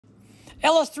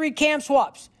LS3 cam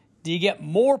swaps. Do you get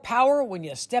more power when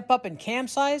you step up in cam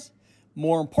size?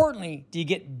 More importantly, do you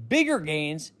get bigger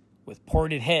gains with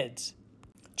ported heads?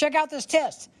 Check out this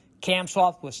test. Cam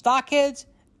swaps with stock heads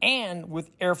and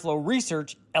with Airflow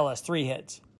Research LS3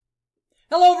 heads.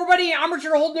 Hello everybody, I'm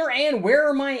Richard Holdner, and where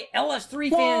are my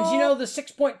LS3 fans? You know, the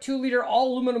 6.2 liter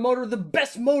all aluminum motor, the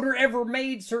best motor ever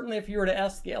made. Certainly if you were to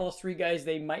ask the LS3 guys,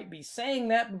 they might be saying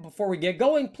that. But before we get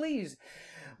going, please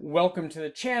welcome to the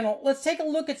channel. Let's take a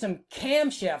look at some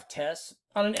camshaft tests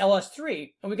on an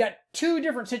LS3. And we got two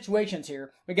different situations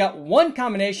here. We got one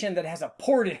combination that has a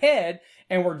ported head,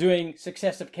 and we're doing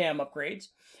successive cam upgrades.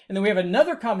 And then we have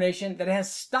another combination that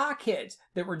has stock heads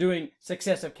that we're doing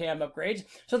successive cam upgrades.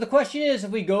 So the question is,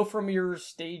 if we go from your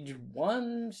stage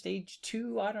 1, stage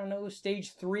 2, I don't know,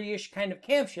 stage 3-ish kind of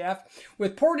camshaft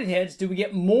with ported heads, do we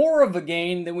get more of a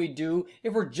gain than we do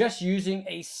if we're just using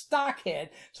a stock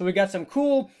head? So we got some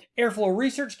cool Airflow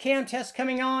Research cam tests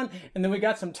coming on, and then we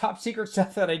got some top secret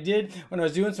stuff that I did when I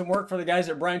was doing some work for the guys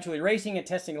at Brian Tooley Racing and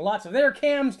testing lots of their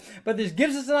cams. But this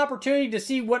gives us an opportunity to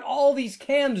see what all these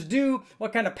cams do,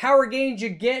 what kind of power gains you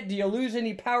get, do you lose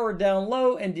any power down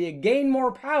low, and do you gain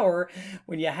more power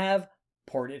when you have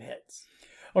ported heads?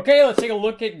 Okay, let's take a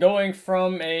look at going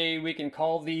from we can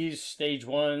call these stage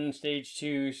 1, stage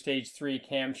 2, stage 3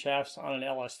 camshafts on an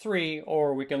LS3,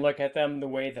 or we can look at them the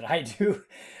way that I do,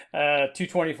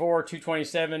 224,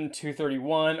 227,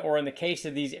 231, or in the case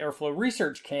of these Airflow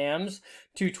Research cams,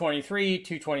 223,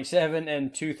 227,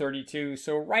 and 232.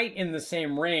 So right in the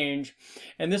same range.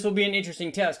 And this will be an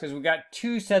interesting test because we've got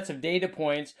two sets of data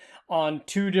points on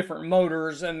two different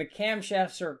motors, and the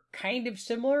camshafts are kind of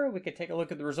similar. We could take a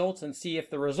look at the results and see if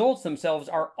the results themselves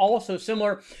are also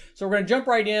similar. So we're going to jump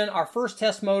right in. Our first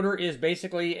test motor is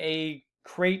basically a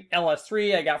crate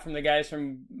LS3 I got from the guys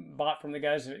bought from the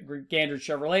guys at Gander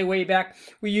Chevrolet way back.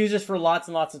 We use this for lots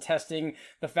and lots of testing.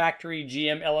 The factory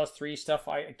GM LS3 stuff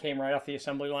came right off the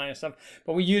assembly line and stuff,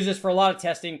 but we use this for a lot of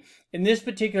testing. In this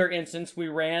particular instance, we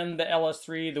ran the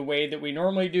LS3 the way that we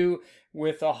normally do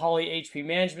with a Holley HP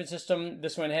management system.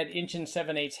 This one had 1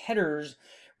 7/8" headers.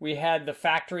 We had the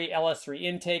factory LS3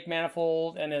 intake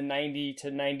manifold and a 90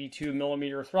 to 92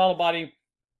 millimeter throttle body.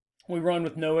 We run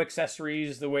with no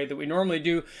accessories the way that we normally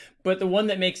do, but the one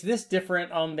that makes this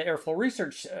different on the Airflow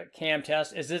Research cam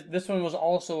test is this one was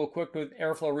also equipped with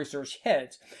Airflow Research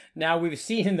heads. Now, we've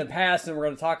seen in the past, and we're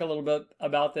going to talk a little bit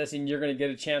about this, and you're going to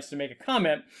get a chance to make a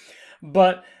comment,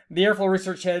 but the Airflow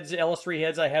Research heads, LS3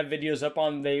 heads, I have videos up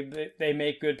on. They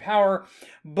make good power,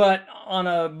 but on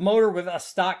a motor with a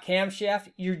stock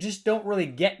camshaft, you just don't really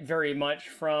get very much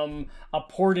from a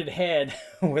ported head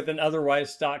with an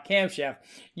otherwise stock camshaft.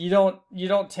 You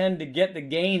don't tend to get the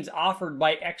gains offered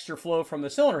by extra flow from the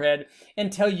cylinder head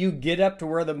until you get up to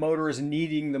where the motor is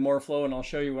needing the more flow, and I'll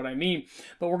show you what I mean.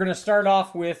 But we're going to start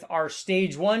off with our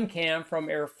stage 1 cam from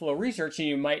Airflow Research, and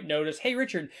you might notice, hey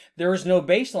Richard, there is no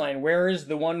baseline. Where is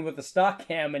the one with the stock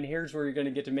cam? And here's where you're going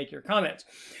to get to make your comments.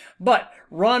 But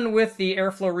run with the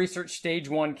Airflow Research stage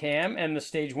 1 cam, and the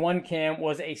stage 1 cam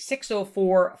was a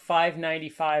 604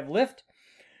 595 lift,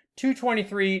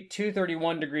 223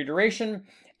 231 degree duration,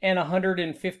 and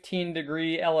 115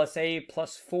 degree LSA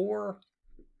plus 4.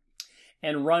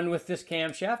 And run with this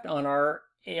camshaft on our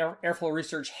Airflow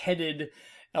Research headed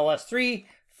LS3,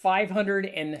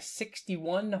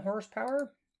 561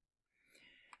 horsepower.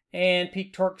 And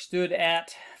peak torque stood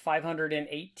at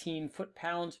 518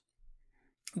 foot-pounds.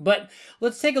 But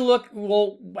let's take a look.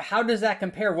 Well, how does that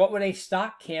compare? What would a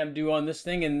stock cam do on this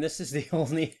thing? And this is the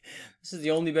only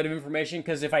bit of information,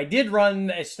 because if I did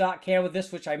run a stock cam with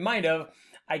this, which I might have,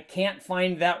 I can't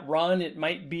find that run. It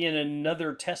might be in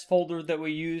another test folder that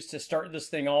we use to start this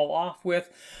thing all off with.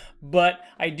 But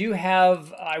I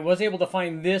was able to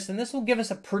find this, and this will give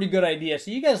us a pretty good idea. So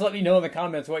you guys let me know in the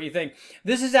comments what you think.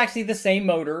 This is actually the same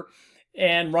motor,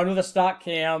 and run with a stock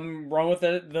cam, run with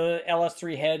the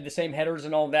LS3 head, the same headers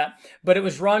and all that. But it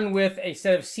was run with a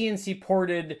set of CNC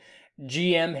ported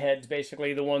GM heads,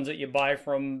 basically the ones that you buy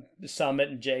from Summit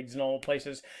and Jegs and all the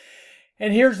places.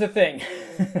 And here's the thing.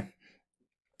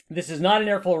 This is not an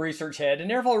Airflow Research head. An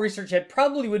Airflow Research head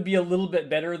probably would be a little bit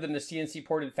better than the CNC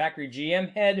ported factory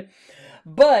GM head.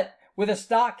 But with a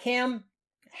stock cam,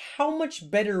 how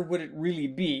much better would it really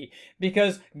be?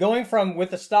 Because going from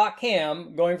a stock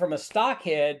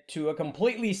head to a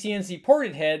completely CNC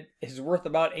ported head is worth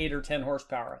about 8 or 10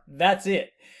 horsepower. That's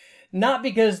it. Not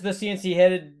because the CNC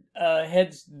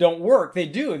heads don't work. They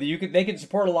do. They can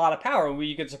support a lot of power.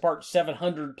 You can support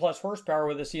 700 plus horsepower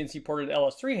with a CNC ported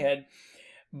LS3 head.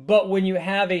 But when you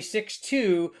have a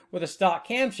 6.2 with a stock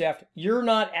camshaft, you're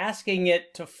not asking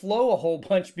it to flow a whole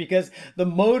bunch because the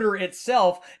motor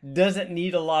itself doesn't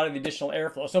need a lot of additional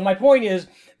airflow. So my point is,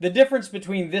 the difference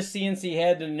between this CNC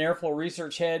head and an airflow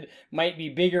research head might be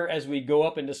bigger as we go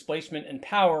up in displacement and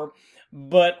power.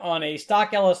 But on a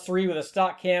stock LS3 with a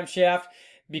stock camshaft,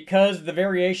 because the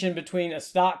variation between a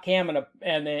stock cam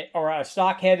and a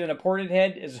stock head and a ported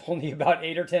head is only about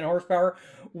 8 or 10 horsepower,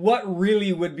 what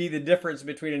really would be the difference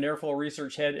between an airflow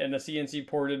research head and a CNC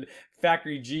ported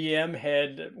factory GM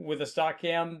head with a stock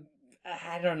cam?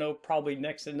 I don't know, probably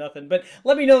next to nothing. But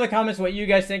let me know in the comments what you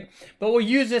guys think. But we'll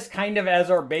use this kind of as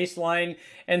our baseline.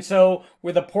 And so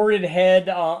with a ported head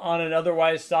on an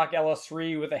otherwise stock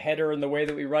LS3 with a header and the way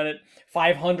that we run it,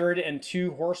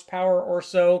 502 horsepower or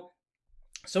so.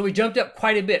 So we jumped up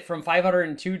quite a bit from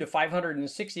 502 to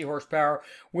 560 horsepower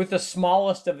with the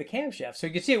smallest of the camshafts. So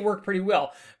you can see it worked pretty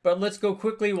well. But let's go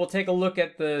quickly. We'll take a look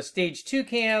at the stage 2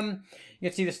 cam. You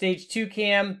can see the stage 2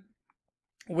 cam,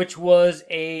 which was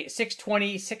a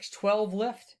 620, 612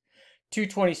 lift,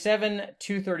 227,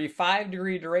 235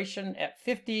 degree duration at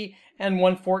 50 and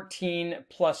 114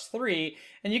 plus 3.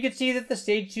 And you can see that the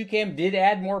stage 2 cam did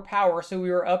add more power. So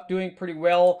we were up doing pretty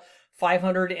well.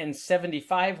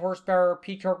 575 horsepower.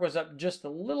 Peak torque was up just a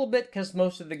little bit because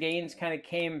most of the gains kind of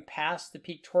came past the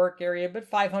peak torque area, but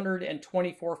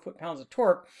 524 foot-pounds of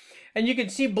torque. And you can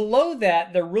see below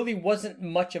that, there really wasn't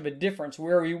much of a difference.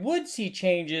 Where we would see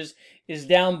changes is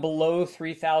down below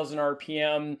 3,000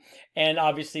 RPM, and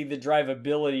obviously the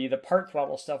drivability, the part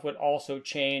throttle stuff would also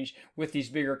change with these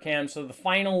bigger cams. So the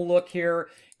final look here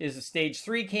is the stage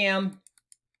 3 cam.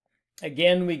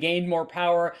 Again, we gained more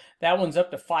power. That one's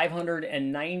up to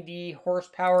 590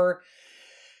 horsepower.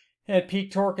 And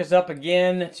peak torque is up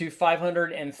again to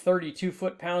 532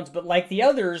 foot-pounds. But like the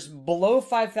others, below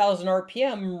 5,000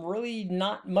 RPM, really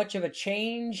not much of a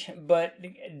change. But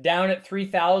down at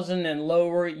 3,000 and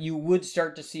lower, you would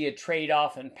start to see a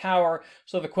trade-off in power.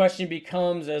 So the question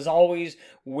becomes, as always,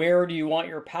 where do you want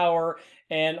your power?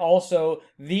 And also,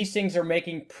 these things are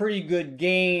making pretty good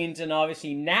gains. And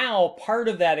obviously now, part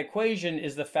of that equation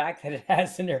is the fact that it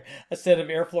has in there a set of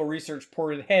airflow research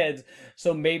ported heads.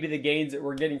 So maybe the gains that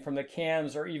we're getting from the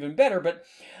cams are even better. But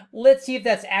let's see if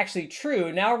that's actually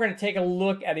true. Now we're going to take a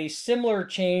look at a similar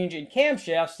change in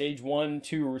camshaft, stage 1,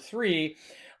 2, or 3,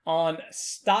 on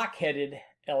stock-headed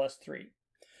LS3.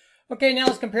 Okay, now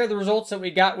let's compare the results that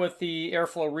we got with the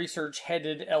airflow research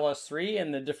headed LS3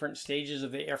 and the different stages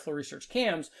of the airflow research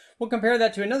cams. We'll compare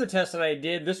that to another test that I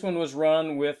did. This one was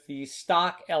run with the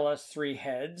stock LS3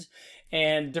 heads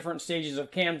and different stages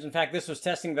of cams. In fact, this was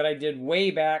testing that I did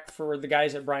way back for the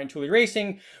guys at Brian Tooley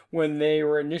Racing when they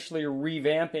were initially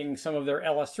revamping some of their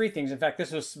LS3 things. In fact,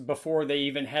 this was before they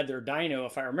even had their dyno,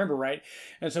 if I remember right.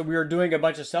 And so we were doing a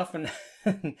bunch of stuff, and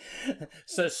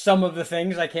so some of the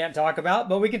things I can't talk about,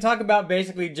 but we can talk about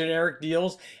basically generic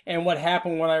deals and what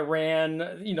happened when I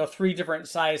ran, 3 different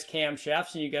size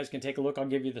camshafts. And you guys can take a look. I'll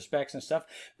give you the specs and stuff.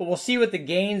 But we'll see what the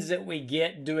gains that we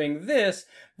get doing this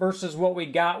versus what we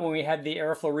got when we had the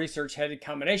airflow research headed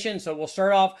combination. So we'll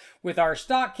start off with our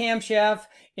stock camshaft,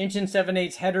 1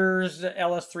 7/8 headers,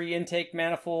 LS3 intake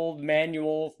manifold,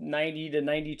 manual, 90 to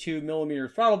 92 millimeter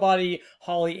throttle body,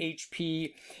 Holley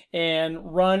HP,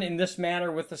 and run in this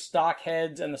manner with the stock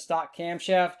heads and the stock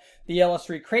camshaft. The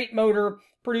LS3 crate motor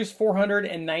produced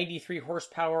 493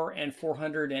 horsepower and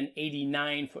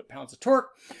 489 foot-pounds of torque.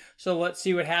 So let's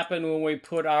see what happened when we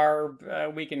put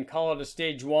our, we can call it a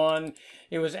stage 1.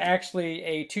 It was actually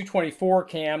a 224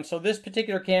 cam. So this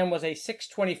particular cam was a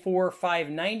 624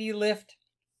 590 lift,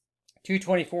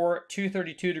 224,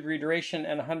 232 degree duration,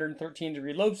 and 113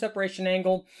 degree lobe separation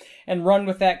angle. And run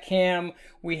with that cam,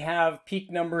 we have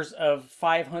peak numbers of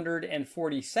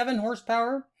 547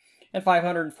 horsepower and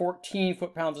 514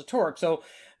 foot-pounds of torque. So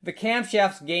the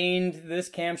camshafts gained, this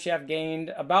camshaft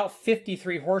gained about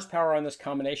 53 horsepower on this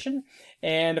combination.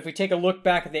 And if we take a look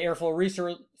back at the airflow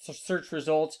research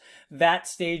results, that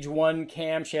stage 1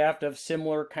 camshaft of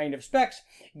similar kind of specs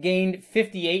gained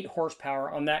 58 horsepower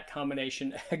on that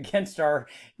combination against our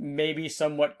maybe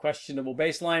somewhat questionable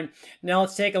baseline. Now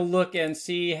let's take a look and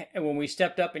see when we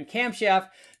stepped up in camshaft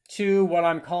to what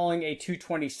I'm calling a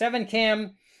 227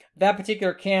 cam. That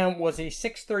particular cam was a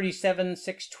 637,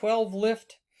 612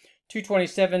 lift,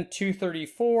 227,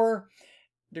 234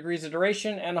 degrees of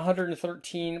duration, and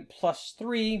 113 plus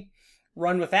 3.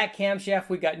 Run with that camshaft,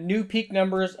 we got new peak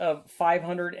numbers of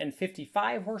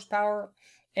 555 horsepower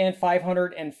and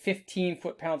 515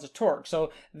 foot-pounds of torque.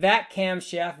 So that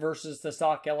camshaft versus the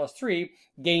stock LS3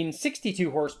 gained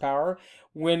 62 horsepower.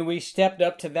 When we stepped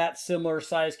up to that similar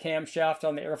size camshaft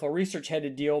on the airflow research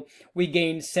headed deal, we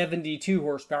gained 72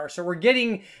 horsepower. So we're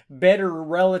getting better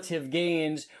relative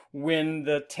gains when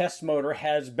the test motor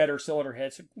has better cylinder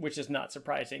heads, which is not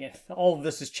surprising. And all of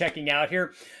this is checking out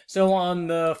here. So on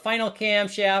the final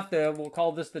camshaft, we'll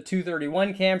call this the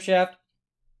 231 camshaft,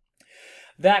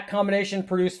 that combination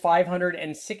produced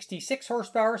 566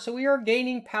 horsepower, so we are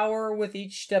gaining power with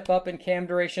each step up in cam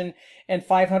duration, and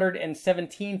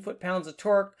 517 foot-pounds of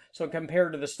torque. So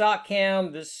compared to the stock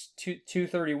cam, this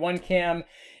 231 cam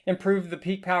improved the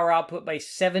peak power output by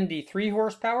 73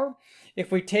 horsepower.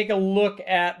 If we take a look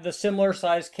at the similar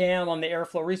size cam on the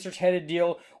airflow research headed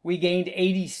deal, we gained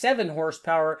 87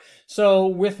 horsepower. So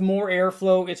with more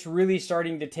airflow, it's really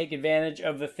starting to take advantage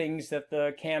of the things that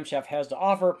the camshaft has to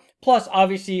offer. Plus,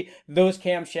 obviously, those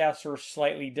camshafts are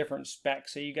slightly different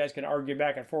specs. So you guys can argue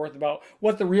back and forth about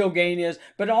what the real gain is.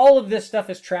 But all of this stuff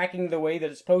is tracking the way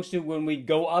that it's supposed to. When we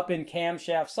go up in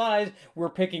camshaft size, we're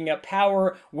picking up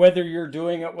power. Whether you're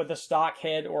doing it with a stock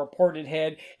head or a ported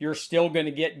head, you're still going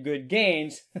to get good gains.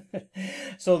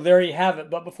 So there you have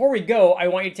it. But before we go, I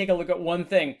want you to take a look at one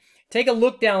thing. Take a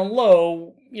look down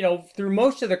low. You know, through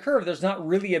most of the curve, there's not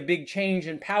really a big change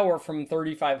in power from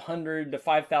 3,500 to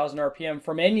 5,000 RPM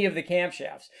from any of the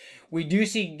camshafts. We do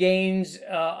see gains,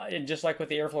 just like with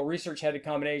the airflow research headed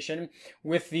combination,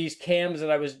 with these cams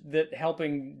that I was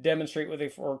helping demonstrate with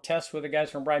or test with the guys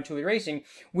from Brian Tooley Racing.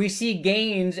 We see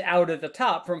gains out at the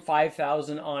top from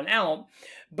 5,000 on out.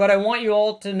 But I want you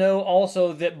all to know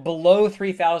also that below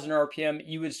 3,000 RPM,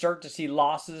 you would start to see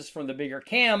losses from the bigger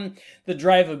cam. The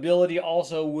drivability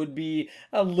also would be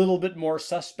a little bit more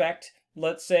suspect,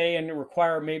 let's say, and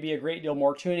require maybe a great deal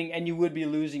more tuning, and you would be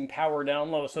losing power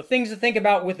down low. So things to think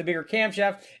about with the bigger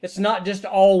camshaft. It's not just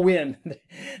all win.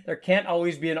 There can't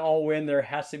always be an all win. There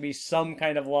has to be some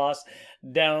kind of loss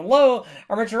down low.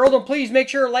 I'm Richard Earldom. Please make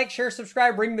sure to like, share,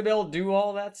 subscribe, ring the bell, do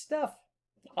all that stuff.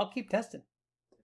 I'll keep testing.